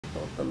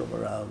total of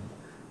around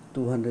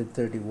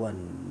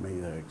 231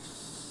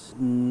 megahertz.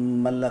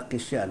 Malaki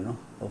siya, no?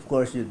 Of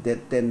course, yung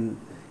 10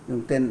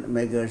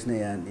 megahertz na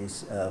yan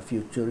is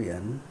future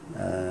yan,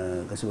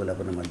 kasi wala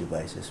pa naman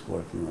devices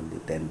working on the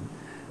 10.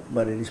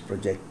 But it is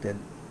projected,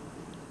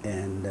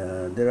 and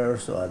there are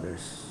also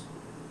others.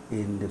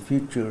 In the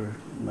future,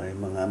 may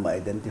mga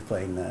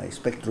ma-identify na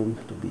spectrum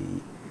to be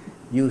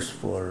used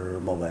for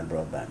mobile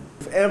broadband.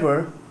 If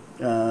ever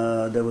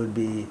there will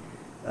be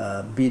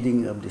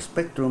bidding of the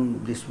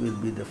spectrum, this will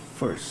be the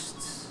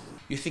first.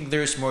 You think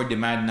there's more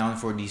demand now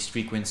for these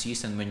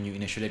frequencies than when you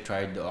initially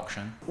tried the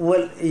auction?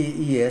 Well,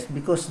 yes,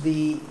 because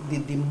the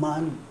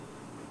demand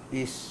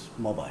is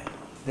mobile.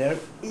 There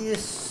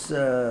is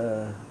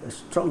a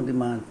strong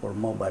demand for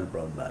mobile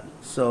broadband.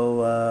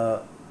 So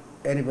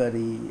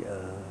anybody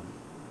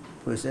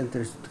who is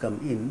interested to come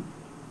in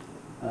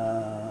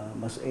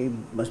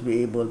must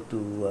be able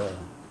to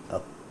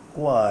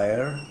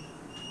acquire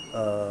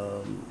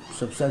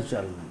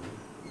substantial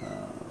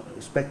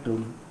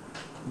spectrum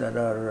that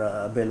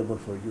are available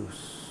for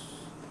use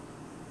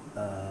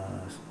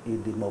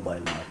in the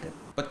mobile market.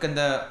 But can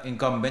the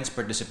incumbents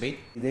participate?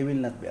 They will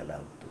not be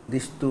allowed to.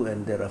 These two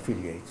and their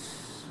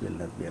affiliates will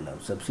not be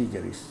allowed.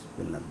 Subsidiaries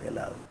will not be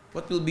allowed.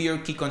 What will be your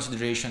key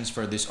considerations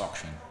for this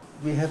auction?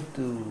 We have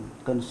to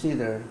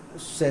consider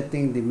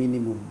setting the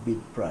minimum bid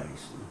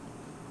price.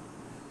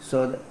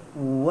 So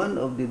one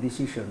of the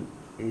decisions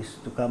is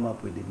to come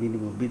up with the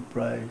minimum bid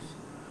price.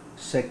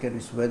 Second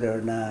is whether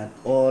or not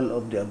all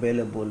of the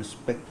available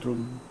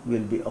spectrum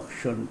will be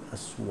auctioned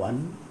as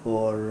one,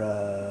 or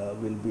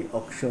will be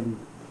auctioned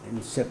in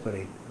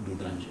separate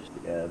bidding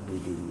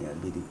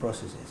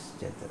processes,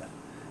 etc.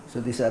 So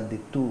these are the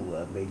two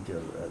major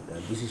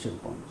decision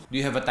points. Do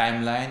you have a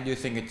timeline? Do you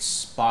think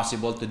it's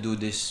possible to do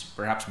this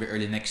perhaps by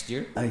early next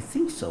year? I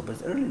think so,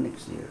 but early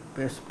next year.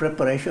 Because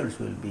preparations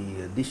will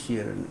be this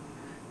year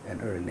and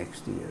early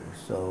next year.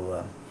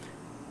 So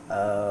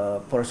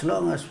for as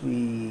long as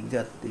we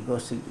get the go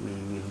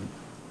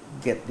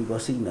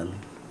signal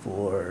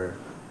for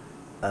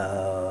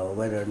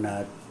whether or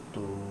not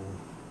to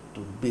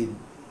bid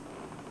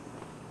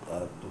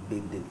the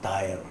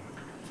entire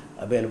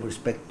available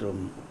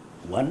spectrum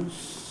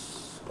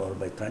once or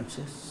by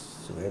tranches.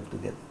 So we have to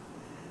get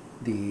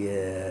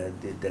the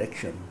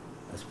direction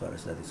as far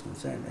as that is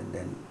concerned, and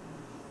then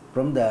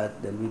from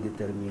that, then we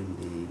determine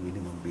the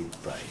minimum bid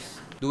price.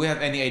 Do we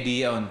have any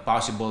idea on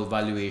possible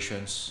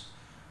valuations?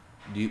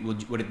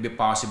 Would it be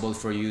possible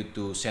for you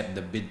to set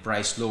the bid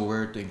price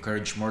lower to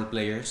encourage more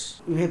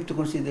players? We have to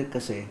consider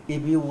kasi,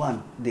 if you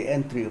want the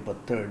entry of a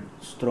third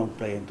strong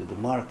player into the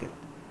market,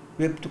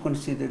 we have to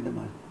consider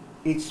naman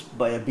its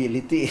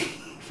viability,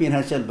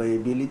 financial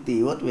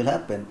viability. What will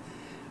happen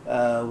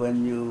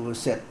when you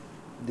set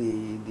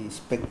the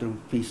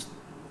spectrum fees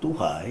too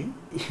high?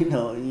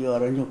 You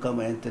are a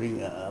newcomer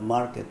entering a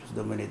market which is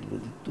dominated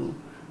with the two.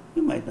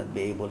 You might not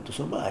be able to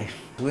survive.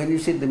 When you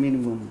set the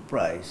minimum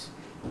price,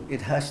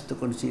 it has to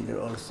consider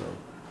also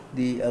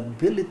the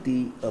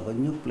ability of a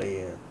new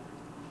player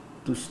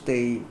to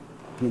stay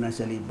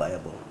financially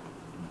viable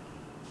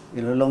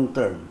in the long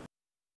term.